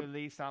new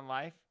lease on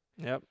life.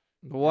 Yep.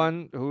 The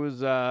one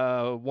who's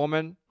a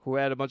woman who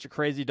had a bunch of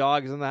crazy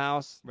dogs in the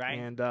house, right?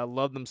 And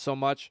loved them so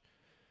much,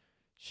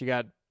 she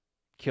got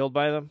killed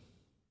by them.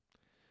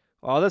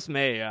 Well, this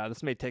may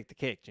take the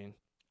cake, Gene.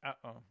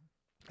 Uh-oh.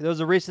 There was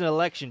a recent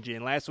election,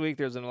 Gene. Last week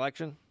there was an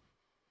election.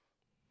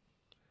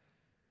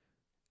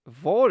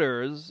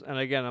 Voters, and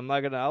again,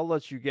 I'll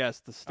let you guess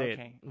the state.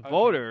 Okay.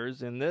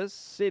 Voters in this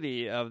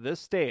city of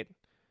this state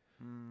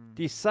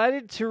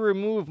decided to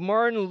remove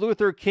Martin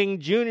Luther King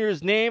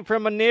Jr.'s name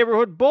from a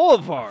neighborhood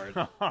boulevard.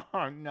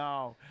 Oh,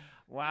 no.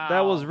 Wow.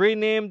 That was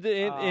renamed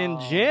in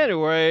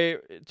January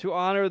to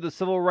honor the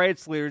civil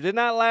rights leader. Did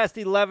not last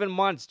 11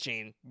 months,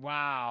 Gene.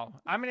 Wow.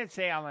 I'm going to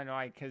say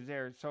Illinois because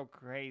they're so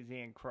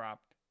crazy and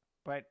corrupt.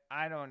 But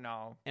I don't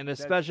know. In a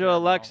special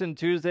election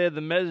Tuesday,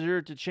 the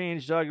measure to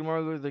change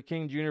Martin Luther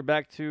King Jr.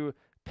 back to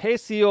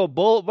Paseo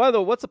Boulevard. By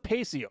the way, what's a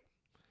Paseo?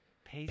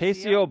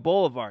 Paseo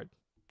Boulevard.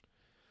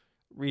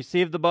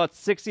 received about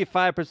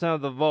 65%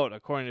 of the vote,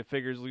 according to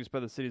figures released by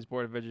the city's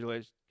Board of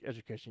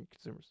Education and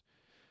Consumers.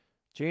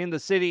 Gene, the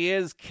city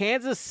is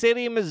Kansas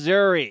City,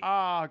 Missouri.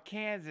 Oh,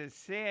 Kansas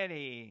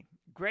City.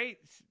 Great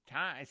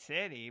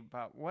city,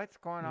 but what's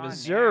going on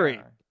Missouri.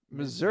 there?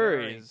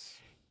 Missouri's.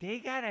 They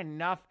got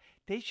enough.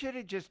 They should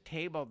have just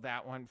tabled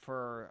that one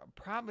for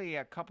probably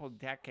a couple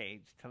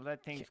decades to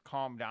let things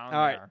calm down All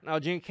right. there. Now,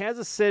 Gene,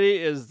 Kansas City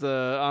is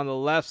on the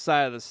left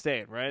side of the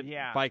state, right?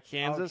 Yeah. By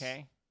Kansas.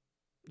 Okay.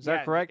 Is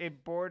that correct?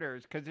 It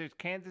borders because there's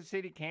Kansas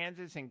City,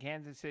 Kansas, and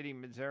Kansas City,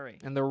 Missouri.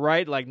 And they're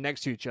right, like,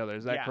 next to each other.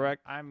 Is that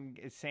correct? I'm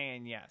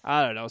saying yes.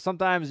 I don't know.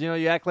 Sometimes,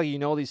 you act like you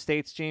know these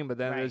states, Gene, but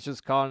then Right. it's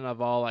just kind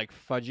of all, like,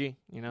 fudgy,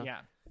 Yeah.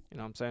 You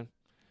know what I'm saying?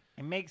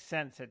 It makes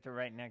sense that they're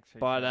right next to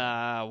each But,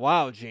 other.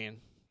 wow, Gene.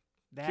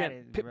 That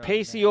is really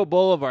Paseo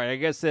Boulevard. I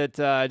guess it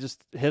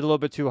just hit a little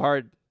bit too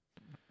hard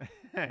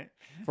bad.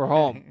 for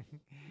home.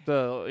 I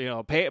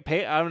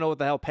don't know what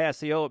the hell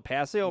Paseo?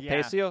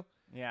 Yeah.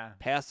 Yeah.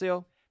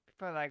 Paseo?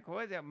 People are like,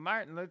 what is it?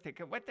 Martin Luther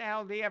King. What the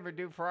hell did he ever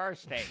do for our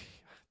state?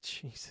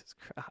 Jesus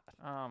Christ.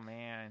 Oh,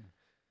 man.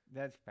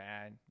 That's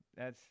bad.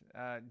 That's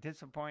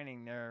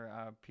disappointing there,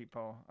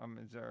 people of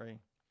Missouri.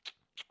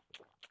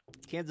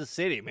 Kansas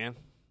City, man.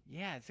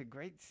 Yeah, it's a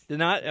great Did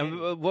not.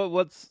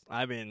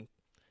 city.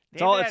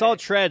 It's all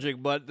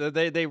tragic, but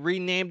they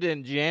renamed it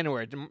in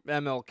January to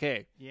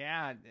MLK.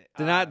 Yeah.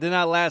 Did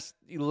not last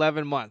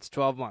 11 months,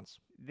 12 months.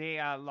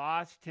 They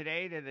lost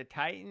today to the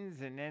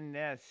Titans, and then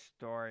this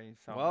story.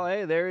 So. Well,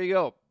 hey, there you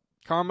go.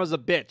 Karma's a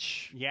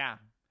bitch. Yeah.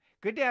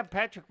 Good to have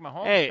Patrick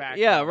Mahomes Hey, back.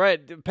 yeah, though.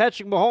 right.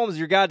 Patrick Mahomes,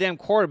 your goddamn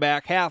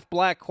quarterback, half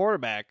black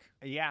quarterback.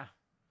 Yeah.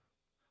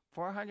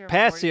 400.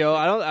 Paseo,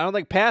 I don't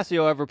think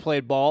Paseo ever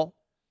played ball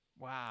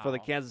Wow. for the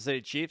Kansas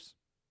City Chiefs.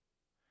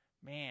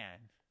 Man.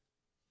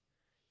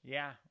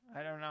 Yeah,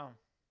 I don't know.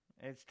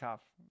 It's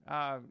tough.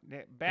 Bad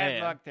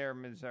Yeah. luck there,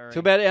 Missouri.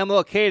 Too bad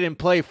MLK didn't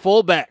play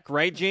fullback,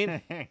 right,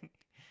 Gene?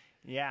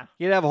 Yeah.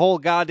 You'd have a whole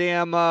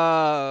goddamn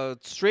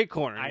street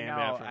corner I named know.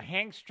 after him.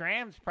 Hank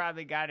Stram's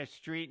probably got a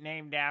street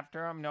named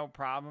after him. No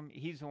problem.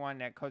 He's the one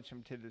that coached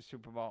him to the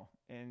Super Bowl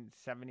in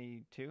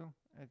 '72,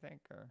 I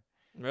think, or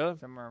Really?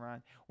 somewhere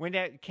around. When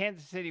that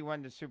Kansas City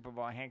won the Super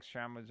Bowl, Hank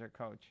Stram was their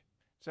coach.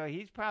 So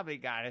he's probably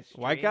got a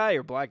street. White guy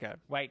or black guy?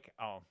 White.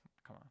 Oh,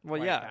 come on. Well,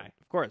 White yeah, guy.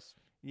 of course.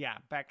 Yeah,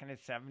 back in the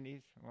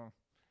 '70s. Well,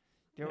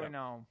 there Yeah. were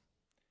no.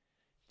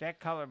 That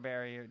color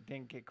barrier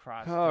didn't get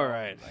crossed. All till,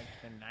 right. Like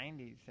the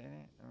 '90s, didn't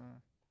it?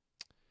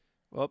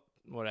 Well,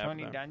 what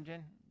happened Tony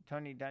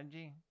there?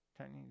 Dungy.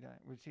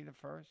 Was he the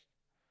first?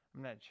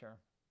 I'm not sure.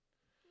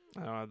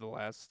 I don't have the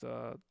last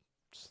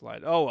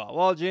slide. Oh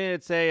well, Gene,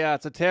 it's a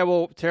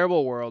terrible,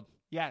 terrible world.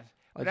 Yes,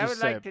 but I'll I would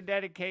just like say. to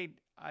dedicate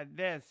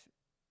this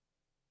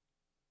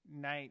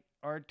night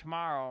or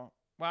tomorrow.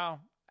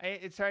 Well,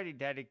 it's already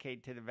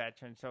dedicated to the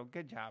veterans. So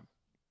good job.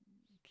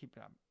 Keep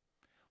it up.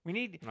 We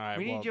need All right,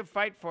 we need well- you to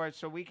fight for us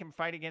so we can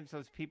fight against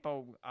those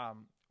people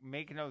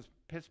making those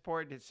piss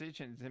poor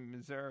decisions in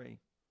Missouri.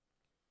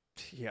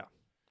 Yeah.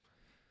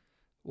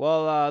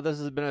 Well, this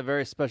has been a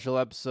very special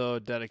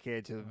episode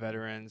dedicated to the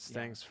veterans. Yeah.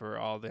 Thanks for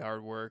all the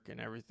hard work and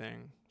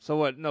everything. So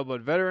what? No,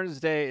 but Veterans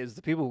Day is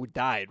the people who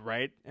died,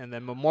 right? And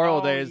then Memorial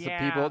Oh, Day is yeah.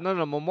 the people.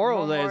 No,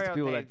 Memorial Day is the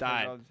people Day that for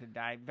died. those who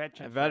died. Veterans.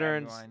 And for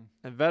veterans everyone.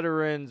 and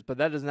veterans, but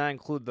that does not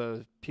include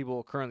the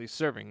people currently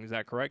serving. Is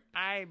that correct?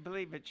 I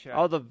believe it should.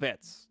 All the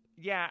vets.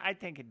 Yeah, I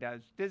think it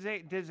does. Does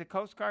the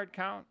Coast Guard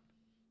count?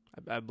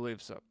 I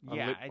believe so.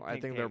 Yeah, I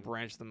think they're a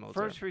branch of the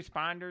military. First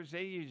responders,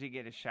 they usually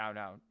get a shout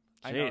out.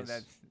 I know Jeez.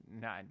 that's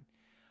not,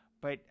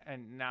 but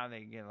and now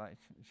they get like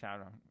shout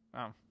out.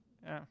 Oh,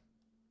 yeah.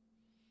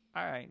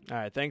 All right. All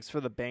right. Thanks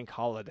for the bank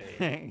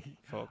holiday,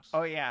 folks.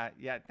 Oh yeah.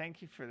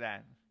 Thank you for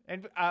that.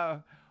 And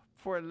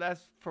for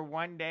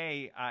one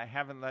day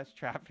having less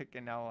traffic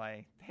in LA.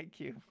 Thank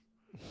you.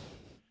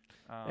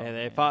 Oh, And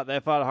they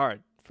man. fought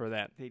hard for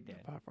that. They did.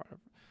 Fought hard.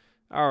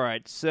 All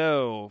right.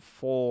 So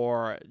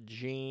for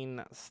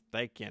Gene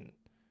Steichen,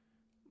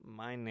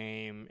 my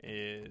name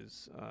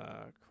is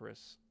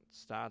Chris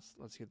Stotts.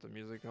 Let's get the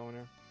music going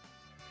here.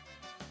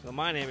 So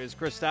my name is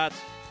Chris Stotts.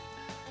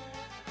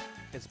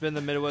 It's been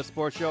the Midwest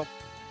Sports Show.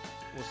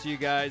 We'll see you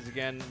guys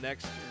again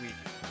next week.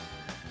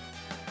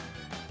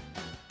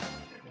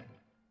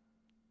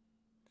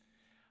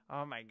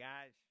 Oh my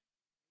gosh.